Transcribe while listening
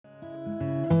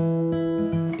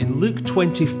In Luke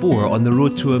 24, on the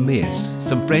road to Emmaus,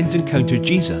 some friends encounter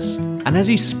Jesus, and as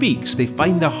he speaks, they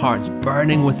find their hearts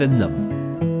burning within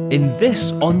them. In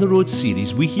this On the Road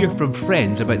series, we hear from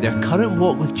friends about their current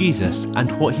walk with Jesus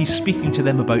and what he's speaking to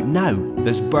them about now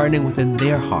that's burning within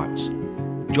their hearts.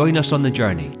 Join us on the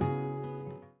journey.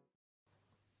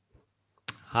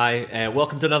 Hi,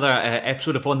 welcome to another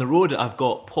episode of On the Road. I've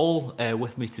got Paul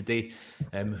with me today,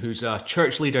 who's a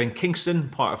church leader in Kingston,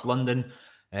 part of London.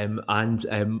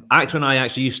 Actor and I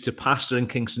actually used to pastor in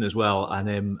Kingston as well,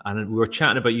 and we were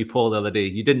chatting about you, Paul, the other day.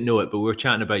 You didn't know it, but we were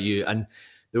chatting about you, and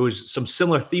there was some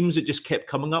similar themes that just kept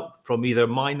coming up from either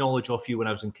my knowledge of you when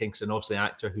I was in Kingston, obviously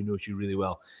Actor, who knows you really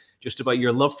well, just about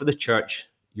your love for the church,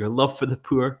 your love for the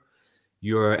poor,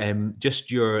 your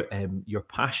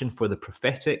passion for the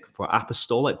prophetic, for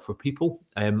apostolic, for people,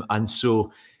 and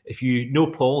so if you know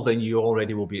Paul, then you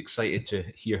already will be excited to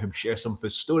hear him share some of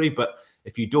his story. But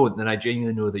if you don't, then I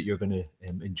genuinely know that you're going to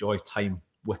enjoy time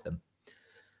with him.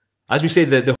 As we say,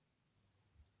 the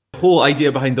whole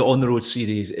idea behind the On the Road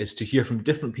series is to hear from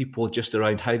different people just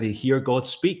around how they hear God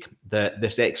speak.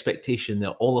 This expectation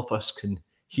that all of us can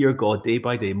hear God day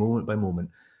by day, moment by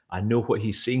moment, and know what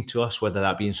he's saying to us, whether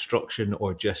that be instruction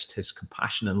or just his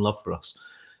compassion and love for us.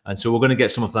 And so we're going to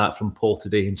get some of that from Paul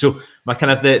today. And so my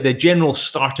kind of the general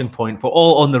starting point for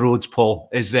all On the Roads, Paul,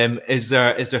 is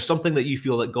there something that you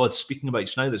feel that God's speaking about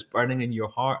just now that's burning in your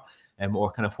heart,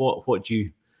 or kind of what do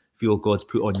you feel God's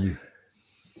put on you?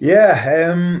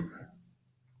 Yeah,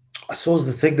 I suppose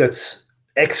the thing that's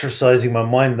exercising my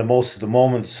mind the most at the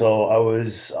moment. So I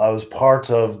was part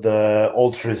of the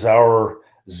Ultras Hour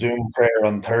Zoom prayer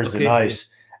on Thursday night.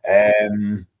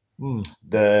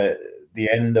 The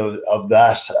end of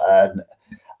that, and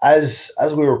as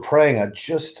we were praying, I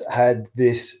just had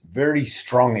this very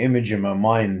strong image in my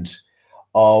mind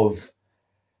of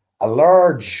a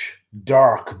large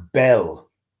dark bell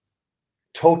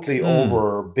totally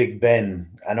over Big Ben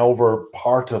and over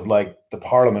part of like the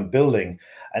Parliament building,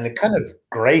 and it kind of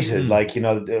grated like, you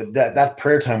know, that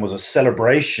prayer time was a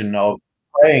celebration of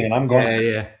praying, and I'm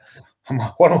going,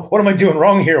 what am I doing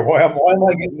wrong here? Why am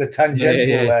I getting the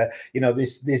tangential?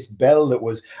 This bell that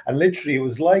was, and literally it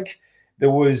was like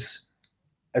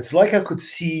it's like I could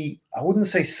see, I wouldn't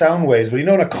say sound waves, but you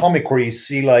know, in a comic where you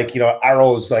see like, you know,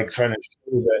 arrows like trying to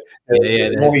show the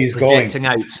noise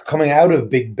coming out of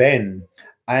Big Ben,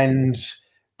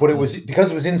 but it was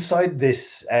because it was inside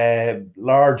this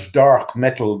large dark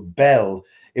metal bell.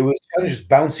 It was kind of just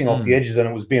bouncing off the edges, and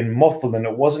it was being muffled, and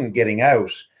it wasn't getting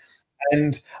out.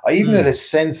 And I even had a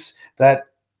sense that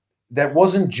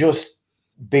wasn't just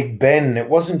Big Ben, it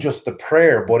wasn't just the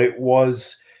prayer, but it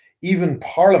was even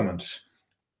Parliament.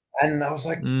 And I was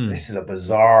like, this is a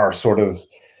bizarre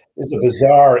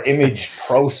image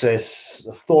process,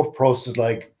 a thought process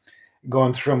like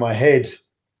going through my head.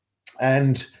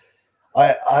 And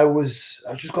I was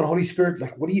just going, Holy Spirit,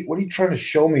 like, what are you trying to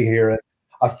show me here? And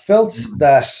I felt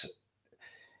that.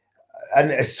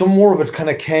 And some more of it kind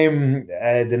of came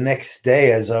the next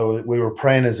day as we were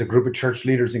praying as a group of church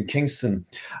leaders in Kingston.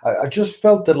 I just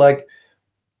felt that like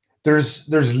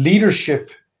there's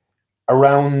leadership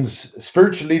around,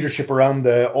 spiritual leadership around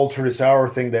the Ultras Hour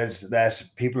thing that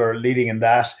people are leading in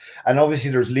that. And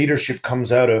obviously there's leadership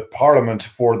comes out of Parliament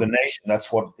for the nation. That's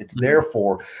what it's there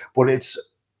for. But it's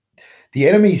the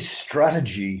enemy's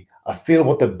strategy. I feel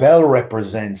what the bell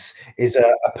represents is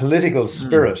a political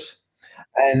spirit.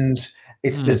 And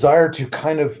its desire to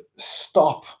kind of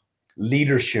stop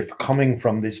leadership coming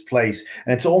from this place.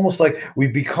 And it's almost like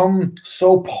we've become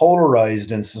so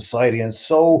polarized in society and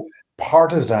so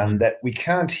partisan that we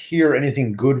can't hear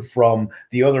anything good from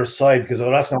the other side because,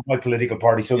 that's not my political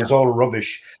party, so it's all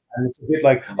rubbish. And it's a bit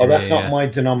like, that's not my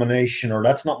denomination, or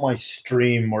that's not my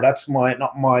stream, or that's not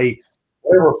my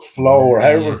whatever flow, or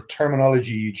however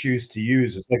terminology you choose to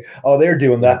use. It's like, they're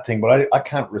doing that thing, but I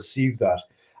can't receive that.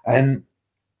 And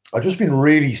I've just been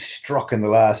really struck in the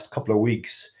last couple of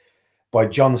weeks by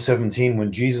John 17 when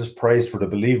Jesus prays for the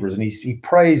believers, and he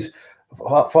prays,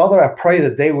 Father, I pray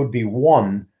that they would be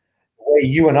one the way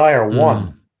you and I are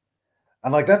one.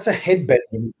 And like, that's a headbend.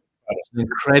 It's an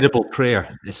incredible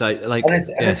prayer. It's like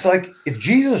it's like, if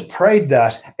Jesus prayed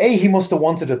that, A, he must have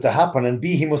wanted it to happen, and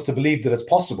B, he must have believed that it's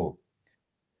possible.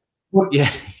 But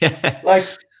like,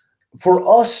 for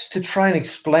us to try and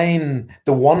explain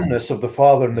the oneness of the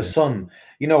Father and the Son,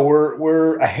 you know,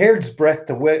 we're a hair's breadth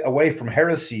away from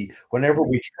heresy whenever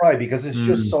we try, because it's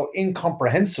just so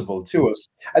incomprehensible to us.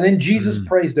 And then Jesus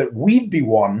prays that we'd be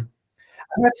one.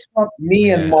 And that's not me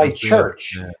and my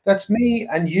church. That's me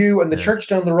and you and the church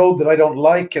down the road that I don't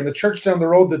like, and the church down the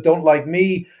road that don't like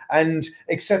me, and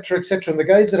et cetera, et cetera. And the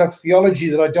guys that have theology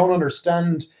that I don't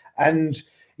understand. And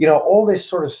all this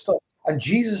sort of stuff. And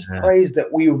Jesus prays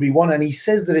that we will be one. And he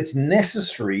says that it's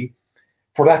necessary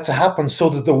for that to happen so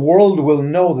that the world will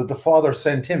know that the Father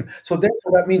sent him. So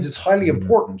therefore, that means it's highly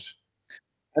important.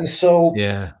 And so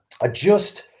I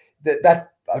just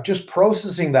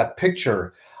processing that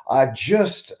picture, I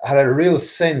just had a real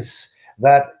sense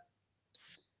that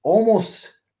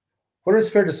almost, what it's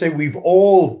fair to say, we've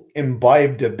all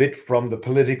imbibed a bit from the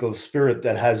political spirit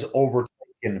that has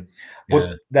overtaken,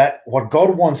 but that what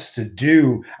God wants to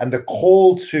do and the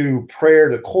call to prayer,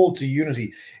 the call to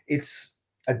unity, it's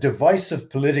a divisive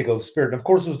political spirit. And of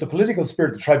course, it was the political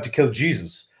spirit that tried to kill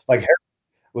Jesus. Like Herod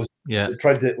was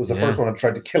the first one that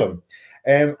tried to kill him.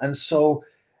 And so,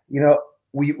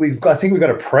 we've got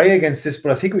to pray against this,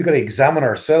 but I think we've got to examine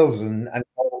ourselves and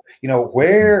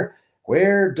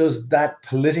where does that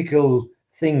political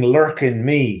thing lurk in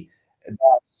me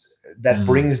that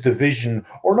brings division,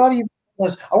 or not even,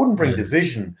 I wouldn't bring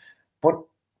division, but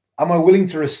am I willing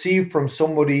to receive from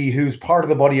somebody who's part of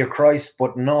the body of Christ,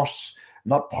 but not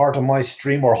part of my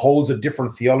stream, or holds a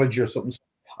different theology or something?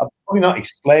 I'm probably not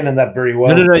explaining that very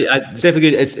well. No. It's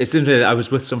definitely good. It's interesting. I was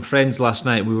with some friends last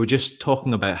night. We were just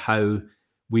talking about how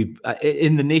we've,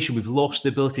 in the nation, we've lost the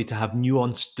ability to have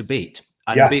nuanced debate.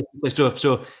 And basically,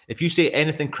 so if you say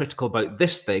anything critical about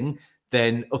this thing,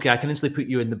 then okay, I can instantly put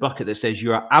you in the bucket that says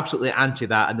you are absolutely anti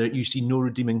that, and that you see no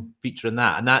redeeming feature in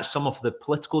that. And that's some of the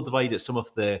political divide. It's some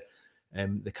of the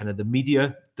kind of the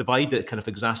media divide that kind of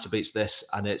exacerbates this,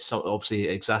 and it's obviously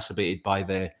exacerbated by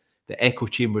the echo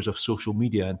chambers of social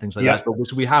media and things like that. But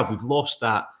so we've lost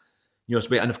that,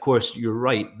 and of course you're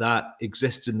right, that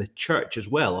exists in the church as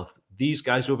well. If these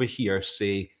guys over here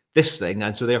say this thing,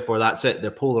 and so therefore that's it,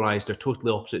 they're polarized, they're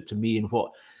totally opposite to me, and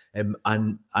what and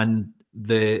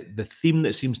the theme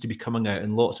that seems to be coming out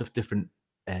in lots of different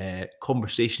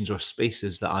conversations or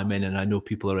spaces that I'm in, and I know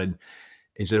people are in,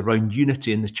 is around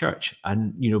unity in the church.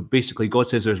 And basically God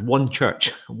says there's one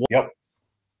church,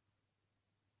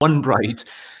 one bride.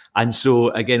 And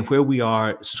so again, where we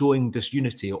are sowing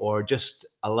disunity or just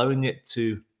allowing it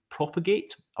to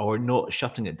propagate or not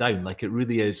shutting it down, like it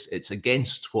really is, it's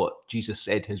against what Jesus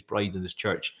said his bride and his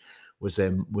church was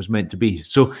meant to be.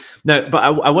 So now, but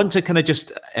I want to kind of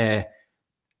just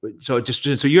so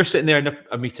you're sitting there in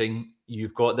a meeting,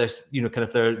 you've got this, kind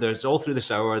of there's all through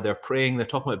this hour, they're praying, they're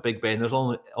talking about Big Ben, there's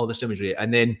all this imagery,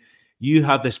 and then you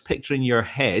have this picture in your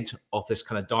head of this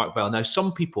kind of dark bell. Now,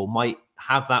 some people might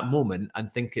have that moment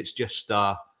and think it's just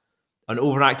an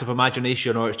overactive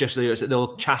imagination, or it's just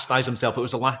they'll chastise themselves. It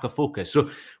was a lack of focus. So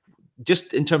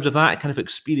just in terms of that kind of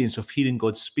experience of hearing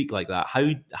God speak like that,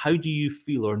 how do you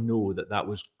feel or know that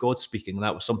was God speaking,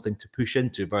 that was something to push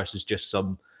into versus just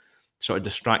some sort of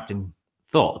distracting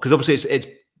thought? Because obviously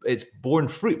it's borne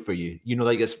fruit for you,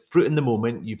 like it's fruit in the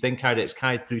moment. You've then it's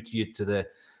carried through to you to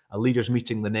a leaders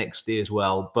meeting the next day as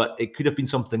well, but it could have been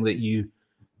something that you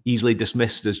easily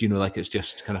dismissed as like it's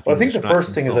just kind of. Well, I think the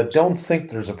first thing is I don't think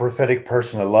there's a prophetic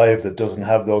person alive that doesn't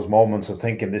have those moments of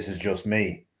thinking this is just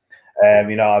me.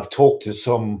 I've talked to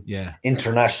some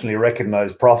internationally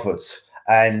recognized prophets,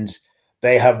 and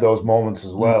they have those moments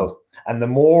as well. And the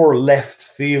more left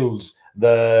field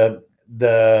the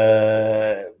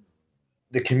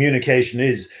communication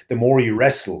is, the more you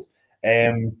wrestle.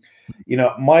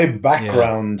 My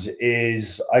background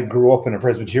is I grew up in a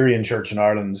Presbyterian church in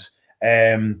Ireland.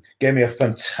 Gave me a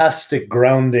fantastic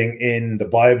grounding in the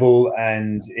Bible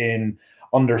and in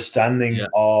understanding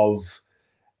of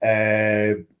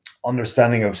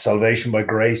salvation by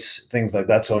grace, things like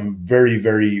that. So I'm very,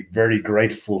 very, very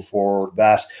grateful for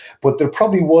that. But there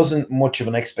probably wasn't much of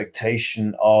an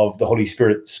expectation of the Holy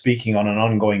Spirit speaking on an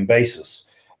ongoing basis.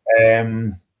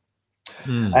 And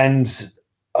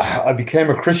I became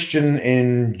a Christian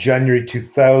in January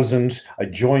 2000. I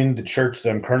joined the church that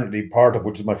I'm currently part of,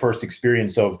 which is my first real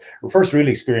experience of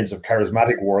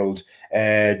charismatic world,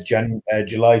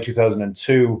 July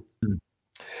 2002.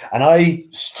 And I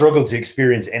struggled to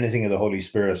experience anything of the Holy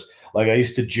Spirit. Like, I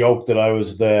used to joke that I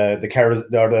was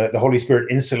the Holy Spirit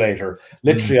insulator.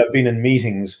 Literally, I've been in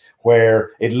meetings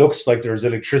where it looks like there's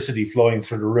electricity flowing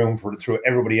through the room through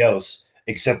everybody else,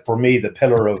 except for me, the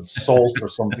pillar of salt or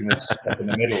something that's stuck in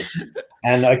the middle.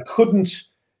 And I couldn't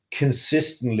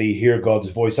consistently hear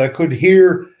God's voice. I could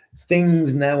hear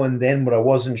things now and then, but I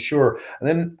wasn't sure. And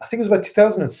then I think it was about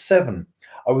 2007.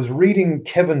 I was reading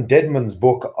Kevin Dedmon's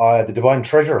book, The Divine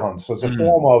Treasure Hunt. So it's a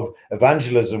form of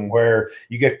evangelism where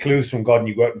you get clues from God and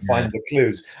you go out and find the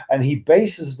clues. And he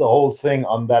bases the whole thing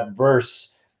on that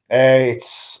verse.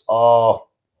 It's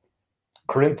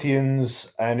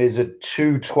Corinthians, and is it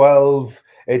 2:12?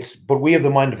 But we have the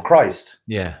mind of Christ.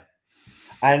 Yeah.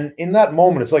 And in that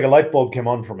moment, it's like a light bulb came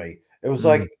on for me. It was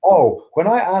like, oh, when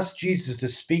I ask Jesus to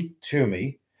speak to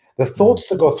me, the thoughts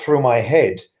that go through my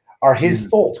head are his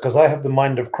thoughts, because I have the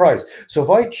mind of Christ. So if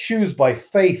I choose by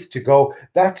faith to go,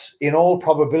 that's in all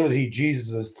probability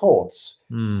Jesus's thoughts,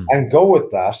 and go with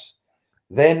that,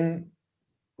 then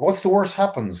what's the worst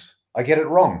happens? I get it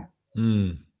wrong.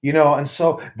 You know, and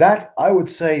so that, I would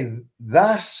say,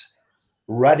 that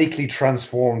radically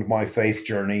transformed my faith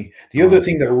journey. The other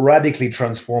thing that radically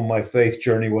transformed my faith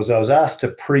journey was I was asked to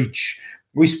preach.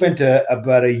 We spent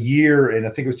about a year in, I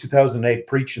think it was 2008,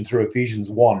 preaching through Ephesians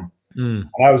 1. And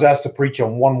I was asked to preach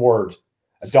on one word,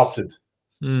 adopted.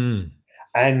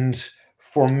 And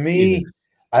for me,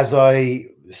 as I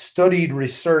studied,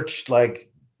 researched, like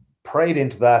prayed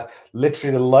into that,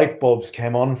 literally the light bulbs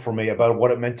came on for me about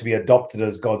what it meant to be adopted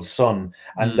as God's son,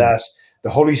 and that the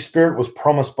Holy Spirit was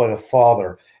promised by the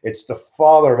Father. It's the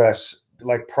Father that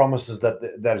like promises that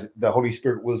the Holy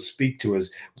Spirit will speak to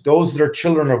us. Those that are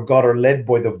children of God are led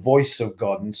by the voice of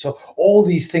God. And so all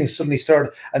these things suddenly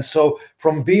started. And so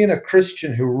from being a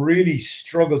Christian who really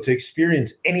struggled to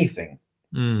experience anything,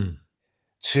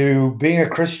 to being a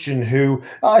Christian who,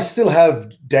 I still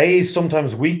have days,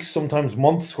 sometimes weeks, sometimes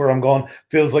months, where I'm going,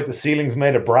 feels like the ceiling's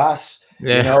made of brass.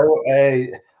 You know,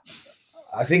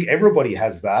 I think everybody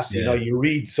has that. You know, you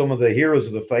read some of the heroes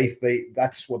of the faith,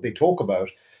 that's what they talk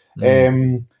about.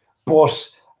 But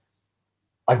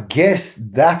I guess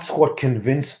that's what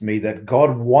convinced me that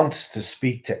God wants to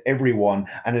speak to everyone,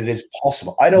 and it is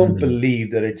possible. I don't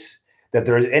believe that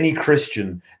there is any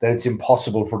Christian that it's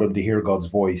impossible for them to hear God's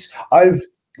voice. I've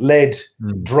led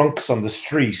drunks on the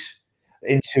street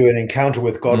into an encounter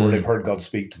with God where they've heard God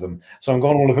speak to them. So I'm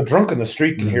going, well, if a drunk on the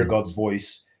street can hear God's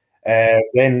voice,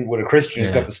 then with a Christian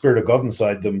who's got the Spirit of God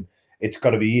inside them, it's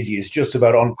got to be easy. It's just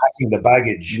about unpacking the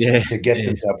baggage to get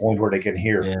them to a point where they can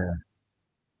hear.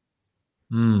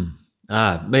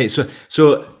 Mate.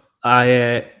 So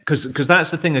I, because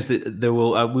that's the thing, is that there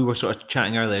will, we were sort of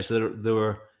chatting earlier. So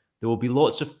there will be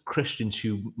lots of Christians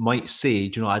who might say,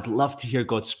 you know, I'd love to hear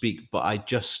God speak, but I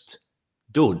just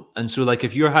don't. And so, like,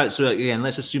 if you're so again,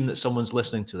 let's assume that someone's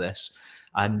listening to this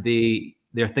and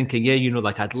they're thinking, yeah, you know,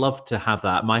 like, I'd love to have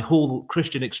that. My whole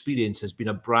Christian experience has been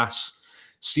a brass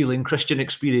ceiling Christian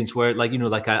experience where, like, you know,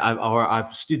 like I've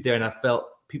stood there and I've felt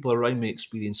people around me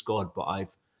experience God, but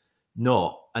I've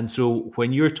not. And so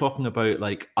when you're talking about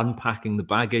like unpacking the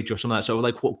baggage or something like that, so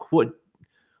like what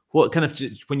kind of,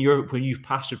 when you've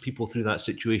pastored people through that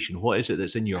situation, what is it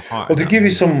that's in your heart? Well, to give you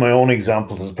some of my own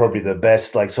examples is probably the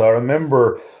best. Like, so I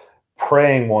remember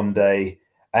praying one day,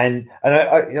 and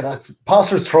I you know,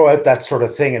 pastors throw out that sort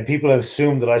of thing, and people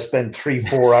assume that I spend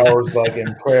 3-4 hours like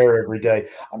in prayer every day.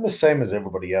 I'm the same as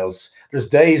everybody else. There's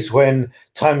days when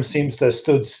time seems to have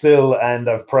stood still and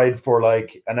I've prayed for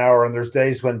like an hour, and there's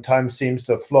days when time seems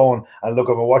to have flown and look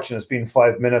at my watch and it's been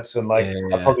 5 minutes, and like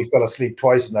I probably fell asleep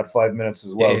twice in that 5 minutes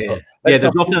as well. So there's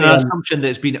often an assumption that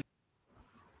it's been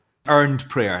earned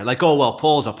prayer, like, oh well,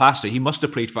 Paul's a pastor, he must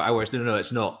have prayed for hours. No,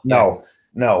 it's not. No.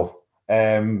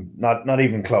 Not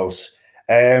even close.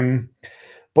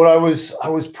 But I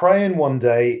was praying one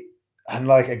day, and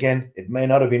like, again, it may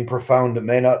not have been profound, it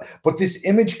may not, but this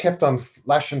image kept on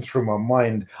flashing through my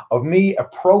mind of me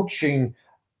approaching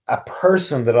a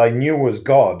person that I knew was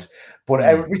God, but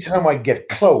every time I'd get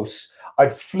close,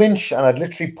 I'd flinch and I'd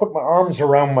literally put my arms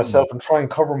around myself and try and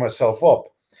cover myself up.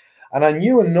 And I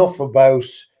knew enough about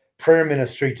prayer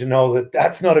ministry to know that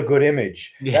that's not a good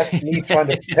image. That's me trying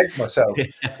to protect myself.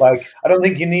 Like, I don't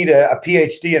think you need a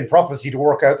PhD in prophecy to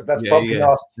work out that that's probably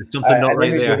not an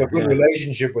image of a good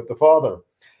relationship with the Father.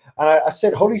 And I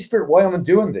said, Holy Spirit, why am I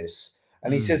doing this?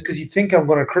 And he says, because you think I'm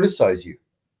going to criticize you.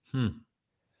 I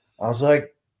was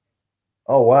like,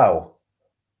 oh, wow.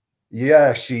 Yeah,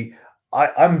 actually,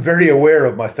 I'm very aware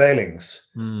of my failings,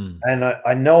 and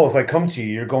I know if I come to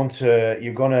you, you're going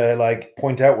to like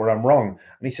point out where I'm wrong.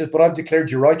 And he says, but I've declared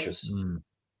you righteous.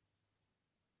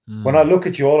 When I look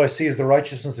at you, all I see is the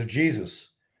righteousness of Jesus.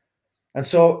 And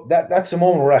so that's a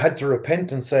moment where I had to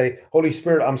repent and say, Holy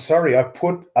Spirit, I'm sorry. I've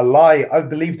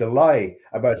believed a lie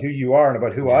about who you are and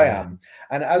about who I am.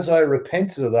 And as I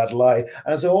repented of that lie,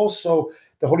 and as I also,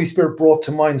 the Holy Spirit brought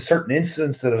to mind certain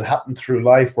incidents that had happened through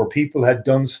life where people had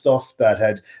done stuff that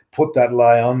had put that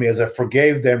lie on me, as I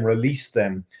forgave them, released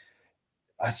them,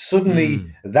 suddenly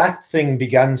that thing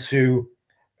began to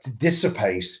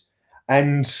dissipate.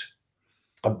 And,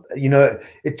 you know,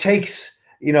 it takes,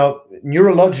 you know,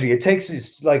 neurologically, it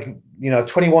takes like,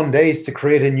 21 days to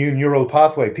create a new neural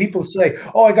pathway. People say,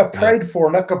 oh, I got prayed for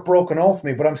and that got broken off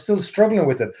me, but I'm still struggling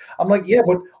with it. I'm like, yeah,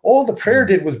 but all the prayer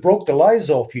did was broke the lies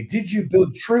off you. Did you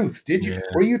build truth?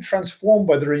 Were you transformed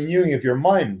by the renewing of your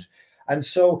mind? And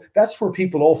so that's where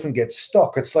people often get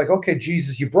stuck. It's like, okay,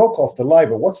 Jesus, you broke off the lie,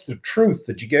 but what's the truth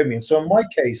that you gave me? And so in my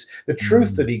case, the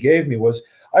truth that he gave me was,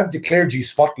 I've declared you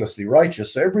spotlessly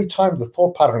righteous. So every time the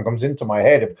thought pattern comes into my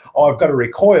head of, oh, I've got to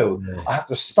recoil, I have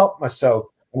to stop myself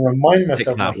and remind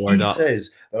myself that he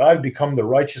says that I've become the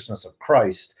righteousness of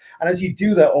Christ. And as you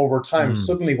do that over time,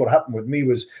 suddenly what happened with me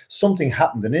was something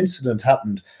happened, an incident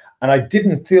happened, and I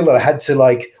didn't feel that I had to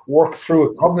like work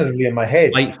through it cognitively in my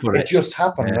head. It just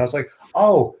happened. And I was like,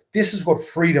 oh, this is what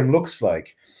freedom looks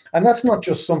like. And that's not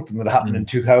just something that happened in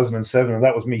 2007, and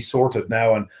that was me sorted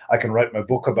now, and I can write my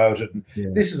book about it. And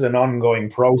this is an ongoing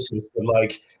process, but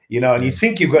like, you know, and you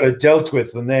think you've got it dealt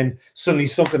with, and then suddenly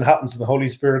something happens and the Holy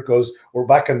Spirit goes, we're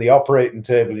back on the operating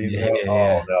table. You go,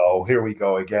 oh no, here we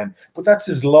go again. But that's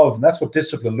his love, and that's what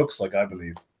discipline looks like, I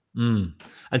believe. And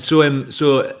so,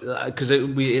 because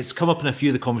it's come up in a few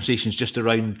of the conversations just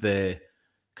around the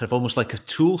kind of almost like a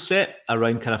tool set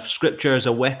around kind of scripture as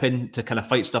a weapon to kind of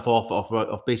fight stuff off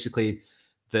of basically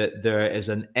that there is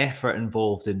an effort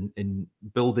involved in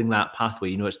building that pathway.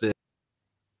 You know, it's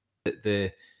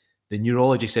the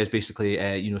neurology says basically,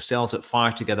 you know, cells that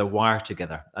fire together wire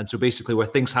together, and so basically where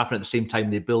things happen at the same time,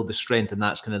 they build the strength, and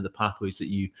that's kind of the pathways that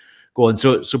you go on.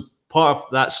 So part of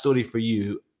that story for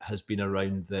you has been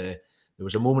around there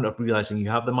was a moment of realizing you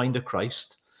have the mind of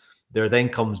Christ. There then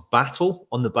comes battle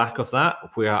on the back of that,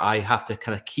 where I have to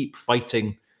kind of keep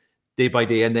fighting day by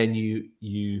day, and then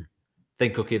you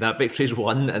think, okay, that victory is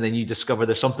won, and then you discover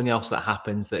there's something else that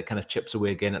happens that kind of chips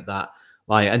away again at that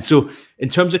lie. And so in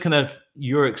terms of kind of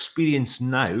your experience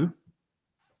now,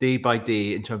 day by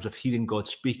day, in terms of hearing God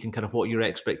speak and kind of what your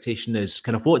expectation is,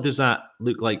 kind of what does that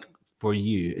look like for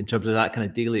you in terms of that kind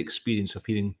of daily experience of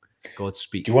hearing God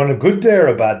speak? Do you want a good day or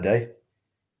a bad day?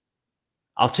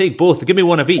 I'll take both. Give me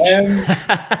one of each.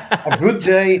 A good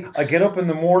day, I get up in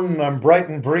the morning, I'm bright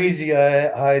and breezy.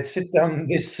 I sit down in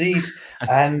this seat,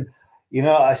 and, you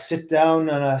know, I sit down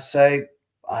and I say,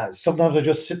 sometimes I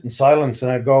just sit in silence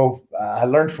and I go, I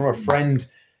learned from a friend,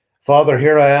 Father,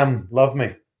 here I am, love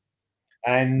me.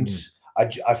 And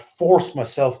I force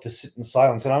myself to sit in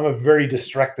silence, and I'm a very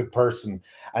distracted person.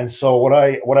 And so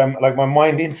what I'm like, my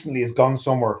mind instantly has gone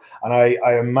somewhere, and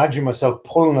I imagine myself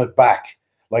pulling it back,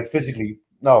 like physically,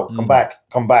 no,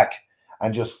 come back,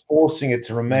 and just forcing it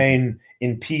to remain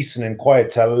in peace and in quiet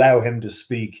to allow him to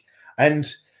speak. And,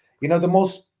 you know, the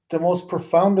most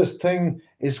profoundest thing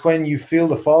is when you feel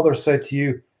the Father say to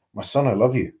you, my son, I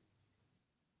love you.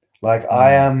 Like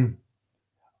I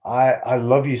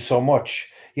love you so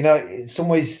much. You know, in some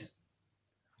ways,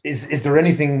 is there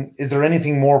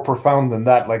anything more profound than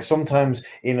that? Like sometimes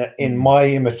in my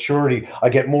immaturity, I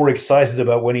get more excited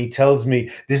about when he tells me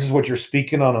this is what you're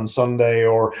speaking on Sunday,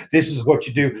 or this is what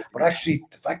you do. But actually,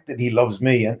 the fact that he loves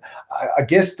me, and I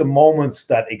guess the moments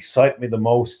that excite me the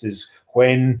most is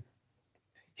when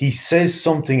he says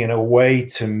something in a way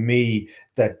to me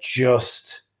that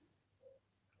just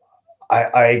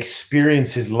I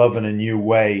experience his love in a new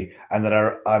way, and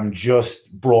that I'm just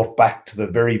brought back to the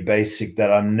very basic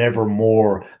that I'm never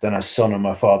more than a son in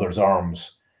my father's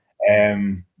arms.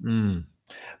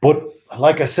 But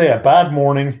like I say, a bad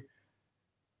morning,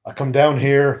 I come down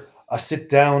here, I sit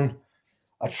down,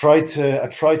 I try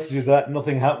to do that.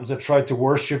 Nothing happens. I try to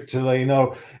worship till you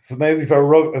know. If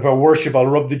I worship, I'll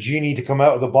rub the genie to come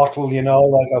out of the bottle. You know,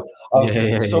 like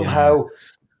I'll somehow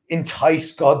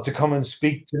entice God to come and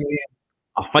speak to me.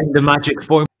 I'll find the magic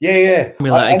formula. Yeah. I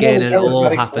know the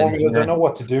charismatic formulas. I know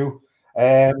what to do.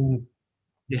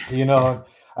 You know,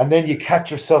 and then you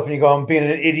catch yourself and you go, I'm being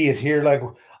an idiot here. Like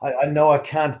I know I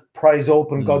can't prise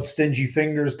open God's stingy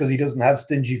fingers because he doesn't have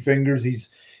stingy fingers.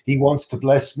 He wants to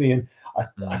bless me, and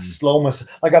I slow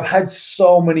myself. Like I've had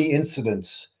so many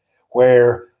incidents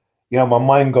where, you know, my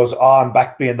mind goes, I'm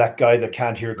back being that guy that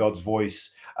can't hear God's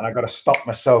voice. And I got to stop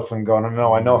myself and go,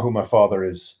 no, I know who my Father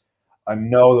is. I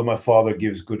know that my Father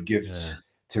gives good gifts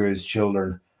to his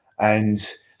children. And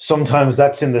sometimes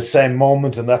that's in the same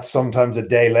moment, and that's sometimes a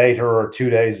day later or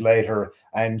 2 days later.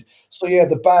 And so, yeah,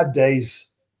 the bad days,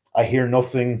 I hear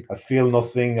nothing, I feel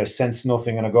nothing, I sense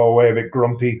nothing, and I go away a bit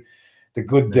grumpy. The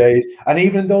good days, and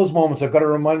even in those moments, I've got to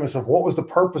remind myself, what was the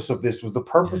purpose of this? Was the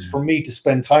purpose for me to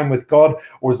spend time with God,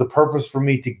 or was the purpose for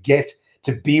me to get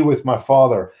to be with my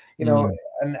Father? You know,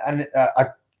 and I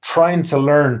trying to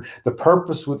learn the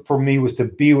purpose for me was to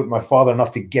be with my Father,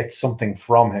 not to get something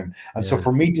from him. And so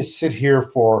for me to sit here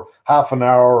for half an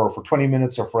hour or for 20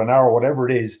 minutes or for an hour, whatever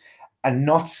it is, and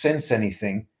not sense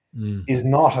anything is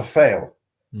not a fail,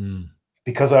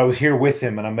 because I was here with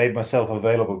him and I made myself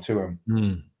available to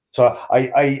him. So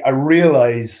I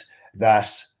realize that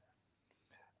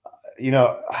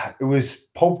it was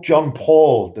Pope John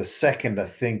Paul II, I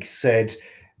think, said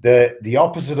the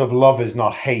opposite of love is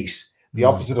not hate. The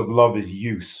opposite of love is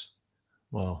use.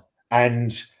 Wow.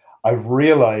 And I've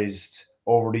realized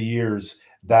over the years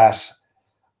that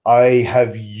I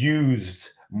have used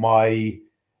my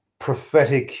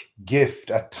prophetic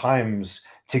gift at times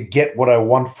to get what I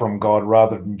want from God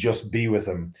rather than just be with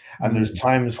him. And there's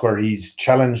times where he's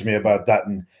challenged me about that.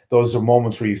 And those are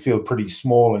moments where you feel pretty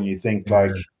small and you think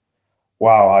like,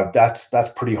 wow, that's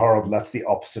pretty horrible. That's the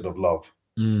opposite of love.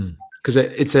 Because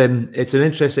it's an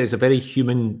interesting, it's a very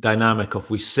human dynamic of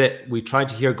we try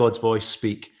to hear God's voice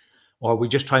speak, or we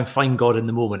just try and find God in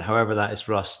the moment, however that is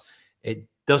for us. It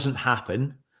doesn't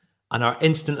happen. And our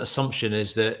instant assumption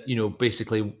is that,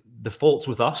 basically the fault's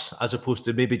with us, as opposed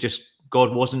to maybe just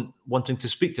God wasn't wanting to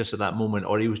speak to us at that moment,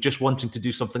 or he was just wanting to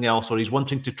do something else, or he's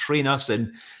wanting to train us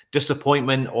in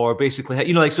disappointment, or basically,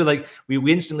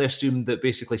 we instantly assumed that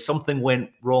basically something went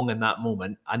wrong in that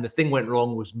moment, and the thing went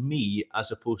wrong was me,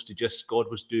 as opposed to just God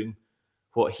was doing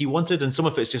what he wanted. And some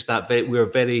of it's just that we're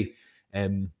very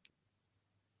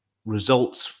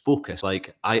results focused.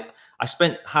 Like I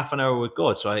spent half an hour with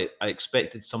God, so I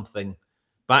expected something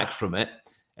back from it.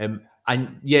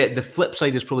 And yeah, the flip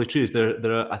side is probably true. Is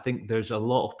I think there's a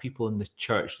lot of people in the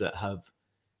church that have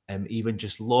even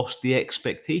just lost the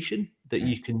expectation that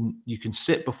you can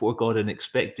sit before God and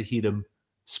expect to hear him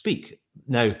speak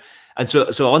now. And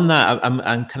so on that,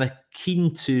 I'm kind of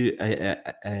keen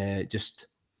to just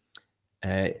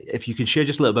if you can share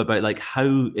just a little bit about like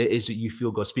how it is that you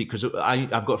feel God speak, because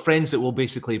I've got friends that will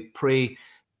basically pray.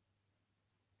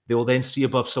 They will then see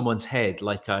above someone's head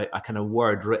like a kind of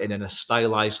word written in a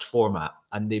stylized format,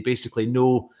 and they basically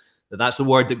know that that's the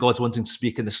word that God's wanting to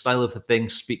speak, and the style of the thing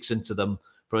speaks into them.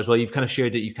 For as well, you've kind of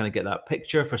shared that you kind of get that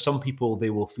picture. For some people,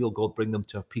 they will feel God bring them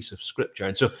to a piece of scripture.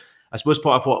 And so I suppose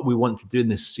part of what we want to do in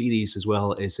this series as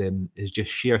well is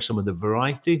just share some of the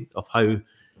variety of how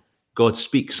God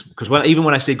speaks. Because even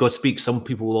when I say God speaks, some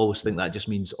people will always think that just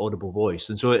means audible voice.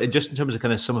 And so just in terms of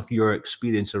kind of some of your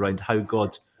experience around how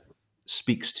God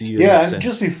speaks to you. Yeah, and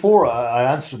just before I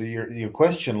answer your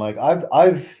question, like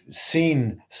I've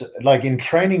seen, like in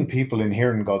training people in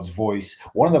hearing God's voice,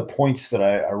 one of the points that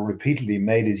I repeatedly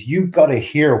made is you've got to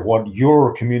hear what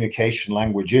your communication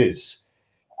language is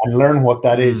and learn what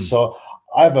that is. So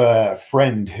I have a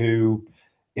friend who,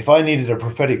 if I needed a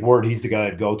prophetic word, he's the guy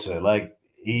I'd go to. Like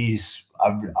he's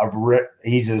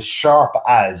as sharp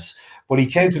as, but he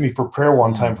came to me for prayer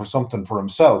one time for something for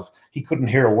himself. He couldn't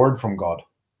hear a word from God.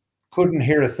 Couldn't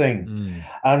hear a thing.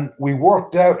 And we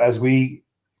worked out as we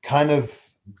kind of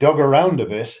dug around a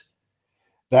bit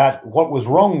that what was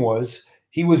wrong was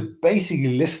he was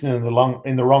basically listening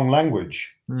in the wrong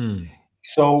language.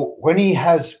 So when he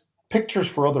has pictures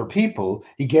for other people,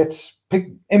 he gets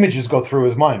images go through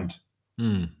his mind.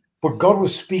 But God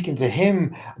was speaking to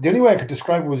him. The only way I could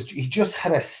describe it was he just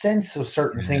had a sense of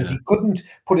certain things. He couldn't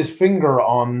put his finger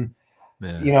on,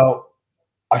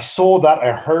 I saw that,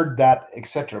 I heard that,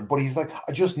 etc. But he's like,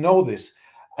 I just know this.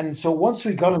 And so once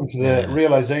we got into the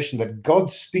realization that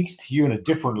God speaks to you in a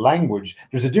different language,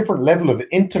 there's a different level of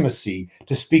intimacy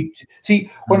to speak to. See,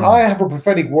 when I have a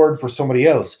prophetic word for somebody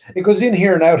else, it goes in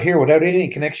here and out here without any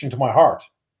connection to my heart.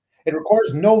 It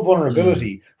requires no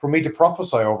vulnerability for me to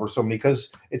prophesy over somebody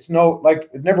because it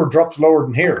never drops lower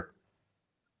than here.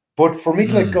 But for me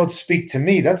to let God speak to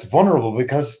me, that's vulnerable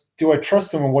because do I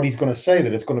trust him in what he's going to say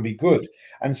that it's going to be good?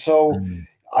 And so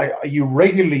you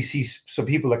regularly see some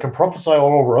people that can prophesy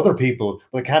all over other people,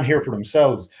 but they can't hear for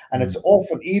themselves. And it's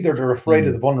often either they're afraid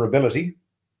of the vulnerability,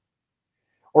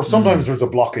 or sometimes there's a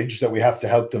blockage that we have to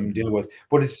help them deal with.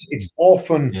 But it's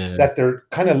often that they're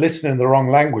kind of listening in the wrong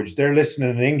language. They're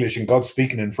listening in English and God's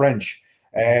speaking in French.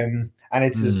 And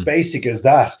it's as basic as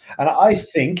that. And I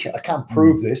think, I can't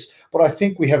prove this, but I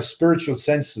think we have spiritual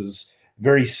senses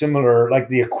very similar, like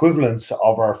the equivalents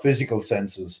of our physical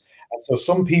senses. And so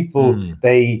some people,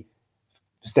 they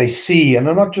see, and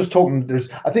I'm not just talking,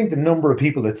 I think the number of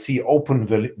people that see open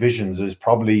visions is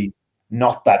probably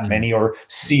not that many, or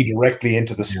see directly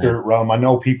into the spirit realm. I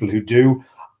know people who do.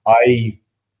 I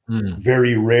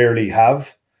very rarely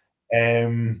have.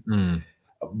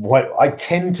 What I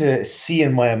tend to see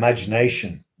in my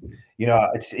imagination,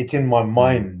 it's in my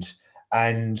mind,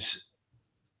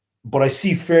 but I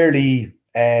see fairly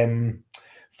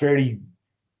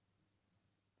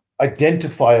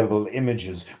identifiable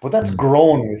images, but that's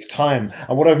grown with time.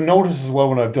 And what I've noticed as well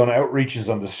when I've done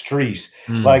outreaches on the street,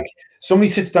 like somebody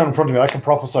sits down in front of me, I can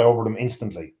prophesy over them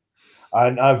instantly.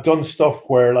 And I've done stuff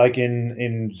where, like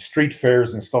in street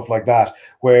fairs and stuff like that,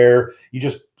 where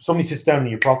somebody sits down and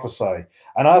you prophesy,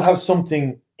 and I'll have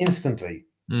something instantly.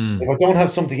 If I don't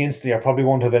have something instantly, I probably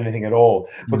won't have anything at all.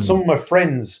 But some Mm. of my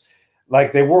friends,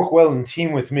 like they work well in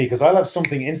team with me because I'll have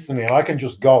something instantly and I can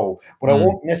just go, but I Mm.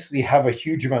 won't necessarily have a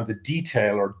huge amount of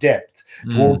detail or depth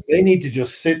Mm. towards. They need to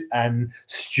just sit and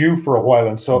stew for a while.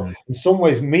 And so, in some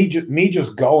ways, me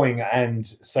just going and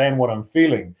saying what I'm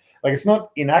feeling, like it's not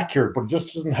inaccurate, but it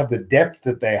just doesn't have the depth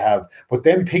that they have. But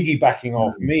them piggybacking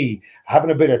off me,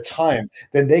 having a bit of time,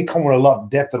 then they come with a lot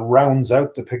of depth that rounds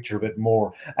out the picture a bit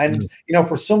more. And you know,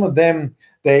 for some of them,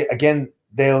 they again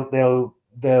they'll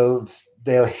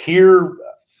hear,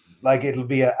 like it'll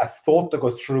be a thought that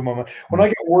goes through my mind. When I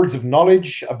get words of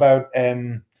knowledge about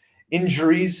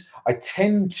injuries, I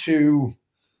tend to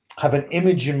have an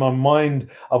image in my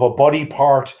mind of a body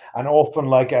part and often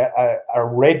like a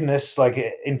redness, like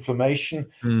inflammation.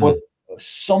 But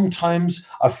sometimes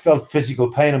I've felt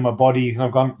physical pain in my body and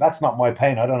I've gone, that's not my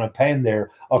pain. I don't have pain there.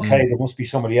 Okay, there must be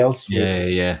somebody else with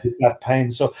that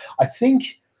pain. So I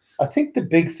think the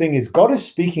big thing is God is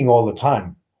speaking all the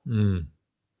time.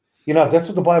 You know, that's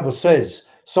what the Bible says.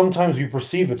 Sometimes we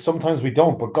perceive it, sometimes we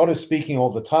don't, but God is speaking all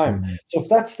the time. So if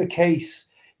that's the case,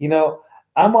 you know,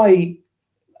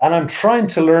 and I'm trying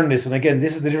to learn this, and again,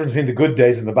 this is the difference between the good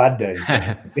days and the bad days.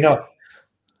 You know,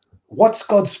 what's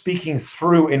God speaking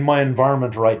through in my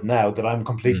environment right now that I'm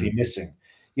completely missing?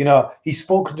 You know, He's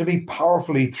spoken to me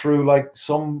powerfully through like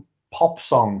some pop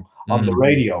song on the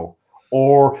radio,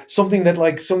 or something that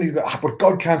like somebody, but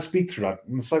God can't speak through that.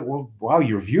 And it's like, well, wow,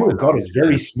 your view of God is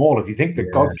very small. If you think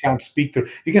that God can't speak through,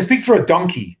 you can speak through a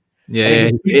donkey. Yeah,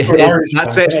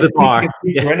 that sets the bar.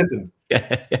 Through anything.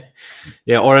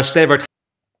 Yeah, or a severed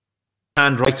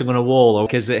handwriting on a wall,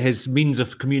 because his means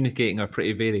of communicating are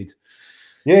pretty varied.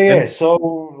 Yeah. So,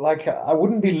 like, I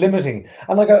wouldn't be limiting.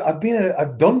 And like,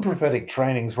 I've done prophetic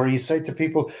trainings where you say to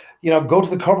people, you know, go to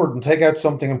the cupboard and take out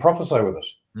something and prophesy with it.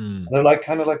 And they're like,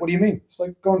 kind of like, what do you mean? It's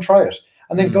like, go and try it.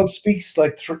 And then God speaks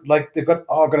like they've got,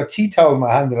 I've got a tea towel in my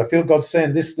hand and I feel God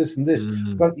saying this, this, and this.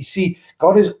 God, you see,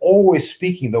 God is always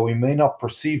speaking, though we may not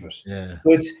perceive it. Yeah.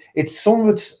 So it's some of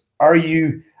it's, are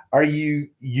you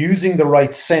using the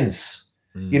right sense?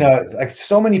 You know, like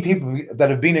so many people that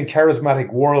have been in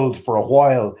charismatic world for a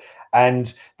while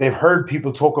and they've heard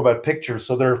people talk about pictures.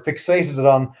 So they're fixated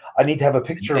on, I need to have a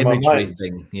picture in my mind.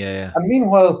 Thing. Yeah. And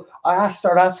meanwhile, I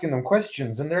start asking them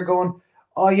questions and they're going,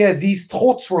 oh yeah, these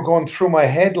thoughts were going through my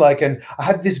head. Like, and I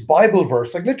had this Bible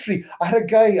verse, like literally I had a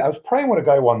guy, I was praying with a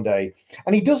guy one day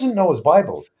and he doesn't know his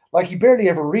Bible. Like he barely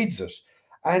ever reads it.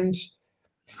 And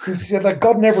he said, like,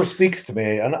 God never speaks to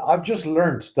me. And I've just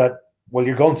learned that, well,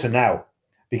 you're going to now,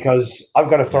 because I've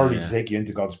got authority to take you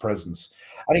into God's presence.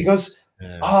 And he goes,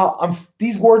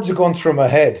 these words are going through my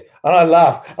head. And I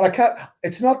laugh. And I can't,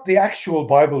 it's not the actual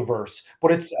Bible verse,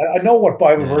 but I know what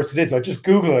Bible verse it is. I just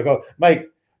Google it. I go, mate,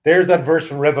 there's that verse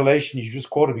from Revelation you just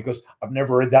quoted, because I've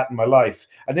never read that in my life.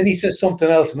 And then he says something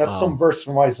else, and that's some verse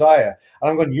from Isaiah. And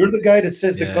I'm going, you're the guy that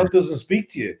says that God doesn't speak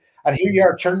to you. And here you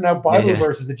are turning out Bible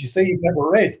verses that you say you've never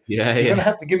read. You're going to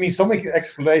have to give me some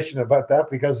explanation about that,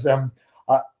 because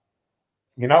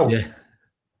you know.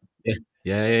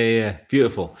 Yeah.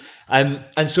 Beautiful.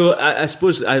 And so I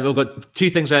suppose I've got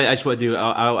two things I just want to do.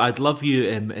 I'd love you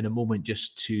in a moment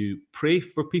just to pray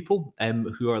for people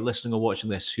who are listening or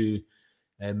watching this, who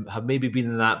have maybe been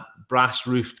in that brass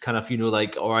roofed kind of, you know,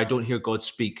 like, or I don't hear God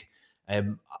speak.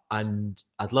 And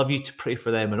I'd love you to pray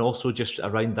for them, and also just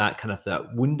around that kind of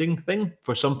that wounding thing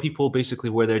for some people, basically,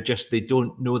 where they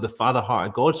don't know the Father heart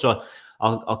of God. So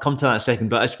I'll come to that in a second.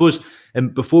 But I suppose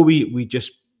before we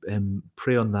just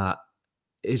pray on that,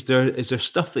 is there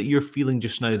stuff that you're feeling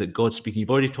just now that God's speaking?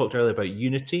 You've already talked earlier about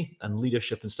unity and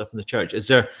leadership and stuff in the church. Is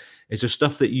there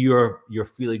stuff that you're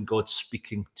feeling God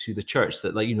speaking to the church,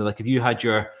 that, like, you know, like if you had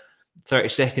your 30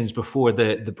 seconds before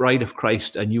the bride of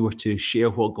Christ and you were to share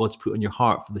what God's put on your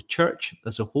heart for the church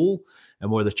as a whole,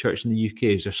 and more the church in the UK,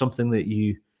 is there something that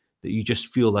you just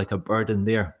feel like a burden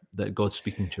there that God's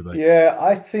speaking to you about? Yeah,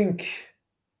 I think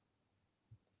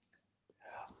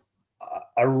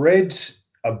I read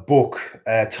a book,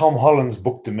 Tom Holland's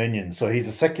book Dominion. So he's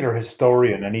a secular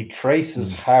historian and he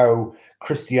traces how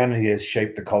Christianity has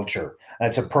shaped the culture. And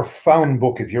it's a profound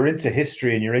book. If you're into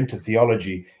history and you're into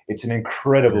theology, it's an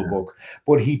incredible book.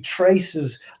 But he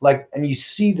traces, like, and you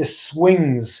see the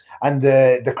swings and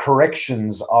the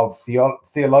corrections of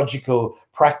theological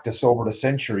practice over the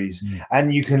centuries.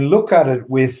 And you can look at it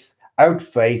without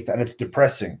faith and it's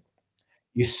depressing.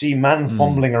 You see man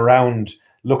fumbling around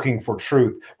looking for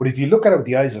truth. But if you look at it with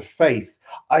the eyes of faith,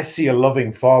 I see a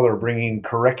loving Father bringing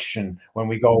correction when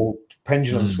we go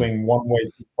pendulum swing one way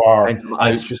too far, and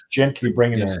it's just gently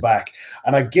bringing us back.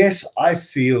 And I guess I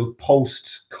feel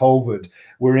post-COVID,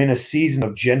 we're in a season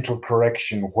of gentle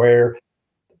correction where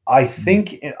I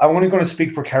think I'm only going to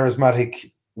speak for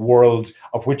charismatic world,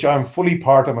 of which I'm fully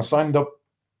part. I'm a signed up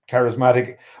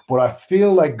charismatic, but I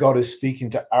feel like God is speaking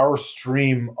to our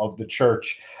stream of the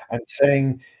church and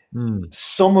saying,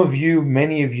 some of you,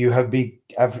 many of you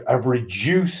have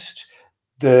reduced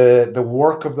the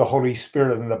work of the Holy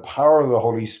Spirit and the power of the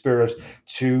Holy Spirit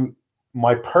to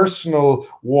my personal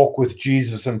walk with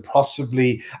Jesus and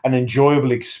possibly an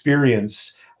enjoyable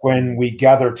experience when we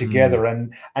gather together.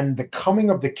 And the coming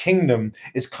of the kingdom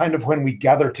is kind of when we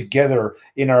gather together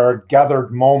in our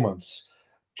gathered moments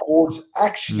towards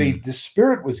actually the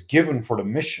Spirit was given for the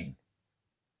mission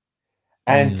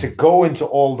and to go into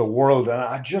all the world. And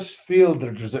I just feel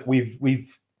that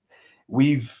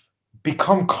we've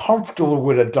become comfortable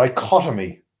with a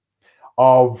dichotomy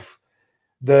of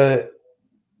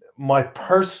my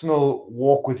personal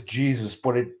walk with Jesus,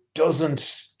 but it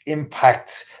doesn't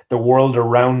impact the world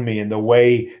around me in the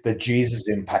way that Jesus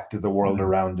impacted the world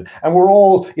around it. And we're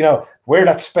all, where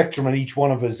that spectrum and each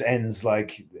one of us ends,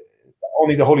 like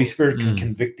only the Holy Spirit can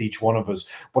convict each one of us.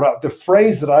 But the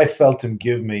phrase that I felt him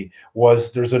give me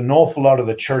was, there's an awful lot of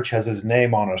the church has his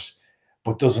name on it,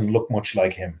 but doesn't look much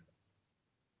like him.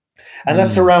 And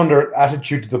that's around our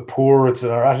attitude to the poor. It's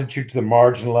our attitude to the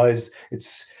marginalized.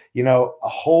 It's, a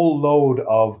whole load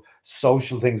of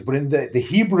social things. But in the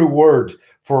Hebrew word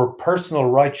for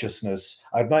personal righteousness,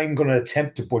 I'm not even going to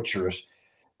attempt to butcher it,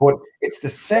 but it's the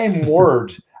same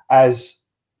word as,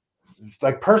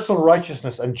 like, personal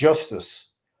righteousness and justice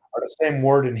are the same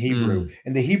word in Hebrew.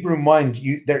 In the Hebrew mind,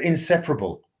 they're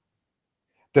inseparable.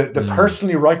 The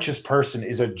personally righteous person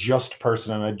is a just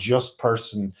person, and a just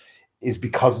person is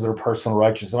because of their personal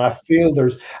righteousness. And I feel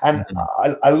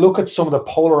I look at some of the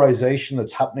polarization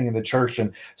that's happening in the church,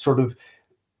 and sort of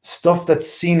stuff that's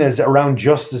seen as around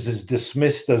justice is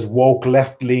dismissed as woke,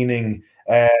 left-leaning,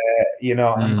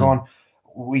 I'm going,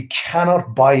 we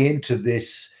cannot buy into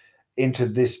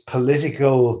this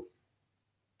political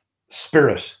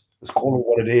spirit. Let's call it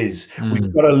what it is.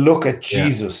 We've got to look at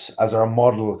Jesus as our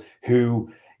model,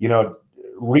 who,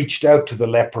 reached out to the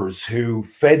lepers, who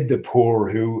fed the poor,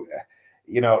 who,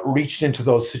 reached into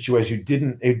those situations,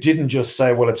 who didn't just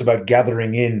say, well, it's about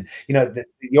gathering in.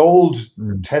 The Old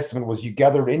Testament was you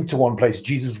gathered into one place,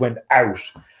 Jesus went out.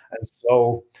 And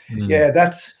so,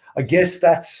 I guess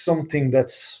that's something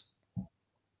that's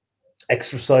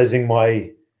exercising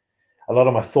a lot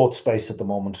of my thought space at the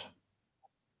moment.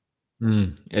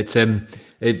 It's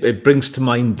it brings to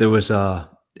mind, there was a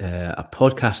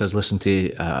podcast I was listening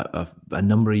to a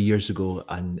number of years ago,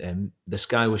 and this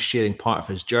guy was sharing part of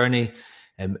his journey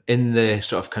in the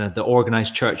sort of kind of the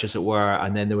organized church, as it were,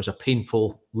 and then there was a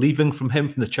painful leaving from him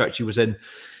from the church he was in,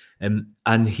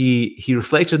 and he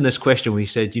reflected on this question where he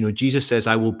said, Jesus says,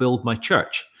 I will build my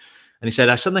church. And he said,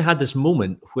 I suddenly had this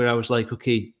moment where I was like,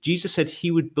 okay, Jesus said he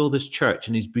would build his church,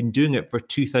 and he's been doing it for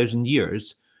 2,000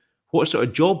 years. What sort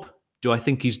of job do I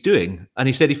think he's doing? And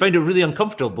he said he found it really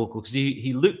uncomfortable, because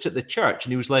he looked at the church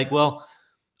and he was like, well,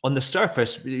 on the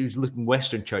surface, he was looking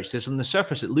Western church, says on the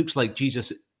surface, it looks like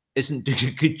Jesus isn't doing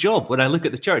a good job. When I look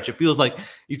at the church, it feels like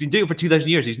he's been doing it for 2,000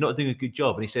 years. He's not doing a good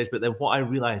job. And he says, but then what I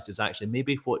realized is actually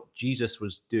maybe what Jesus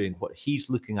was doing, what he's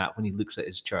looking at when he looks at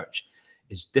his church,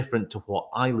 is different to what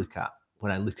I look at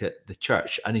when I look at the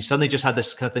church. And he suddenly just had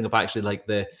this kind of thing of actually, like,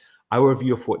 our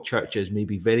view of what church is may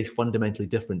be very fundamentally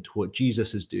different to what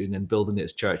Jesus is doing in building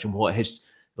his church, and what his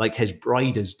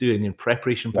bride is doing in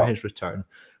preparation for his return,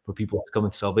 for people to come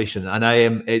into salvation.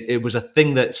 And it was a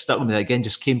thing that stuck with me, that again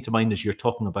just came to mind as you're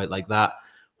talking about, like, that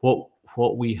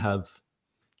what we have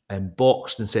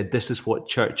boxed and said this is what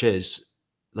church is.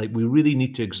 Like, we really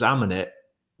need to examine it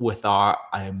with our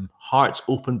hearts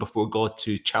open before God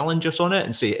to challenge us on it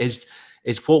and say,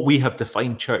 is what we have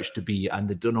defined church to be, and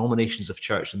the denominations of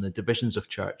church and the divisions of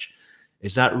church,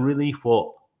 is that really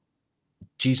what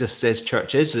Jesus says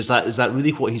church is? Is that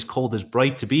really what he's called his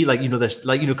bride to be?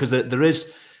 Because there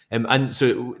is, and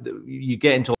so you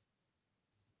get into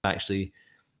actually,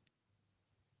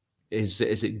 is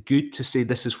it good to say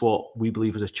this is what we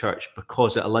believe as a church,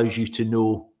 because it allows you to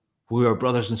know who are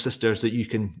brothers and sisters that you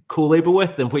can co-labor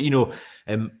with, and what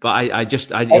but I'm gonna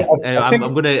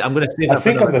say that. I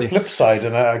think on the flip side,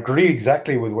 and I agree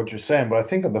exactly with what you're saying, but I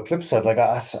think on the flip side, like,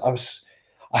 I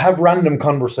have random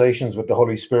conversations with the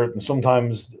Holy Spirit, and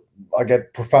sometimes I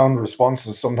get profound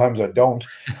responses, sometimes I don't.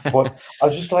 But I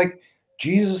was just like,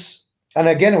 Jesus, and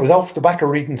again, it was off the back of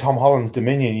reading Tom Holland's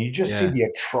Dominion. You just see the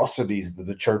atrocities that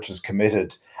the church has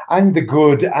committed, and the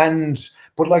good,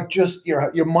 but like, just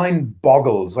your mind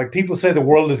boggles. Like, people say the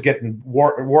world is getting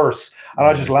worse, and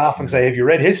I just laugh and say, have you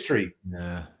read history?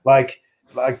 Yeah. Like,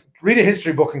 like, read a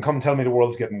history book and come tell me the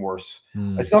world's getting worse.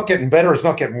 It's not getting better. It's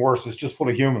not getting worse. It's just full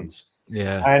of humans.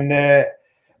 Yeah. And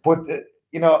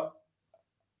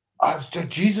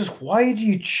Jesus, why do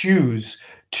you choose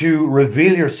to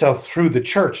reveal yourself through the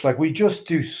church? Like, we just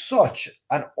do such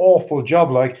an awful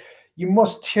job. Like, you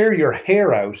must tear your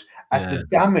hair out at the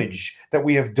damage that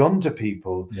we have done to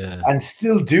people and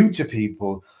still do to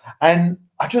people. And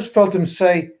I just felt him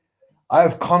say, I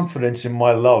have confidence in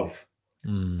my love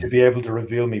to be able to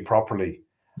reveal me properly.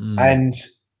 And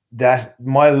that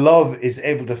my love is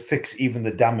able to fix even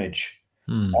the damage.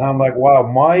 And I'm like, wow,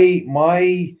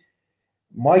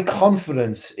 my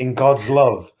confidence in God's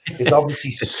love is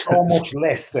obviously so much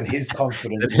less than his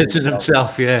confidence in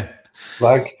himself. Yeah.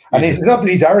 Like, and it's not that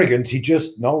he's arrogant, he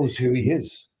just knows who he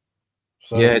is.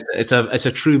 So yeah, it's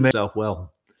a true self.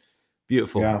 Well,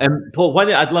 beautiful. Yeah. Paul,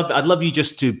 I'd love you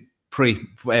just to pray,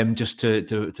 just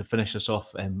to finish us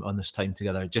off on this time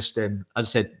together. Just as I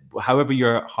said, however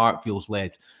your heart feels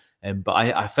led. But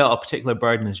I felt a particular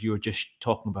burden as you were just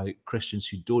talking about Christians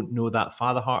who don't know that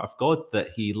Father heart of God, that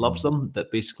He loves them,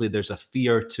 that basically there's a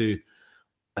fear to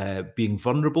being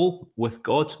vulnerable with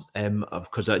God,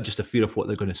 because just a fear of what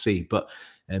they're going to say. But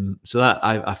so that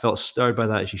I felt stirred by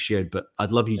that as you shared. But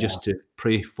I'd love you just to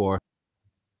pray for.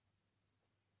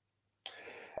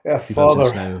 Yeah,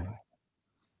 Father,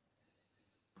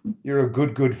 you're a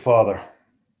good Father.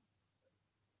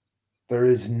 There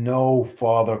is no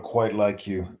Father quite like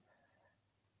you.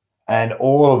 And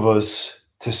all of us,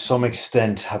 to some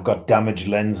extent, have got damaged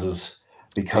lenses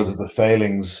because of the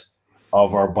failings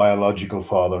of our biological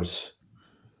fathers.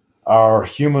 Our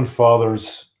human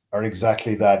fathers are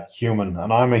exactly that, human.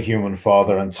 And I'm a human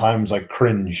father, and times I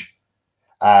cringe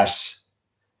at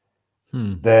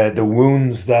the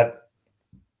wounds that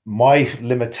my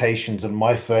limitations and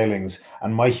my failings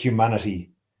and my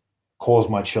humanity cause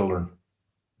my children.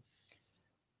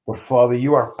 But Father,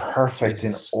 you are perfect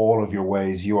in all of your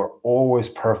ways. You are always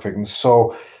perfect. And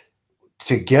so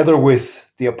together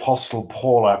with the Apostle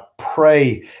Paul, I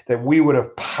pray that we would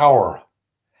have power,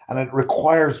 and it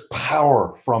requires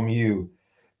power from you,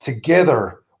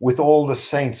 together with all the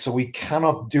saints, so we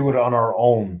cannot do it on our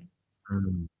own,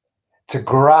 to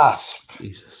grasp,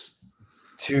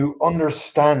 to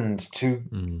understand,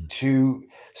 to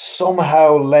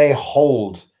somehow lay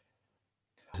hold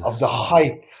of the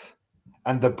height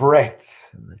and the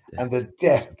breadth and the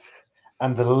depth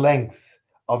and the length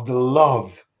of the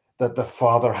love that the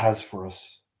Father has for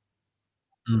us.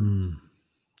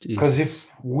 Because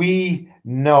if we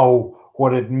know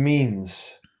what it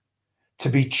means to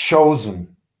be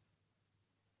chosen,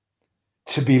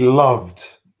 to be loved,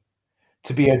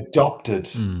 to be adopted,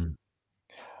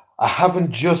 I haven't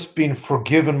just been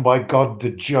forgiven by God the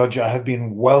judge, I have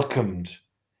been welcomed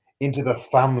into the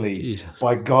family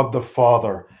by God the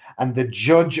Father. And the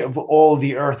judge of all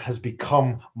the earth has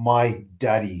become my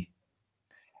daddy.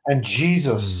 And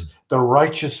Jesus, the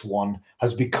righteous one,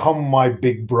 has become my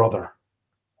big brother.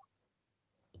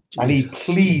 And he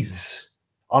pleads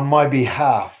on my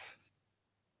behalf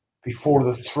before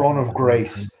the throne of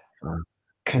grace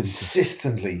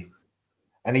consistently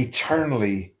and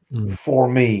eternally for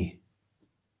me.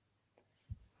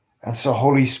 And so,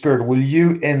 Holy Spirit, will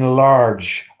you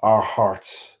enlarge our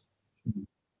hearts?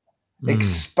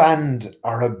 Expand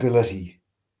our ability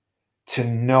to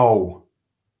know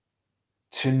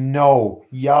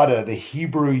yada, the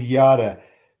Hebrew yada,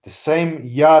 the same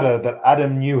yada that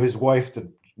Adam knew his wife that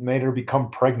made her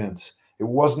become pregnant. It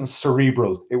wasn't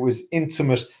cerebral, it was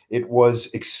intimate, it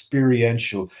was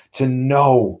experiential. To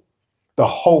know the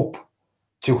hope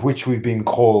to which we've been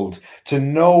called, to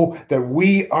know that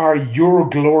we are your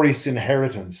glorious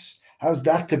inheritance. How's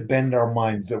that to bend our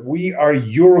minds? That we are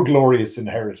your glorious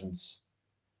inheritance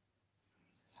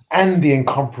and the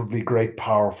incomparably great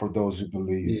power for those who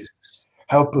believe.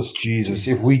 Help us, Jesus.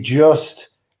 If we just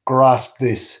grasp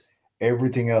this,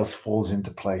 everything else falls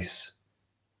into place.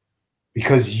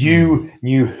 Because you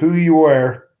knew who you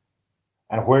were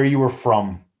and where you were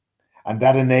from, and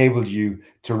that enabled you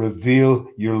to reveal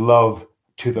your love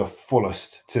to the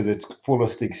fullest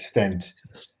extent.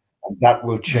 And that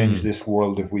will change this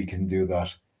world if we can do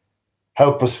that.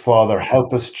 Help us, Father.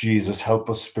 Help us, Jesus. Help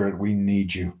us, Spirit. We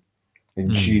need you.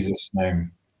 In Jesus'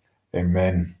 name,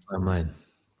 amen. Amen.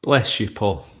 Bless you,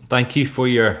 Paul. Thank you for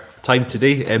your time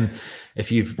today.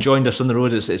 If you've joined us on the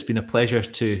road, it's been a pleasure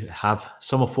to have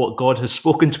some of what God has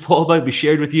spoken to Paul about be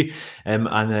shared with you. And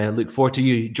I look forward to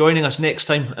you joining us next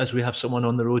time as we have someone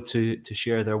on the road to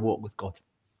share their walk with God.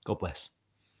 God bless.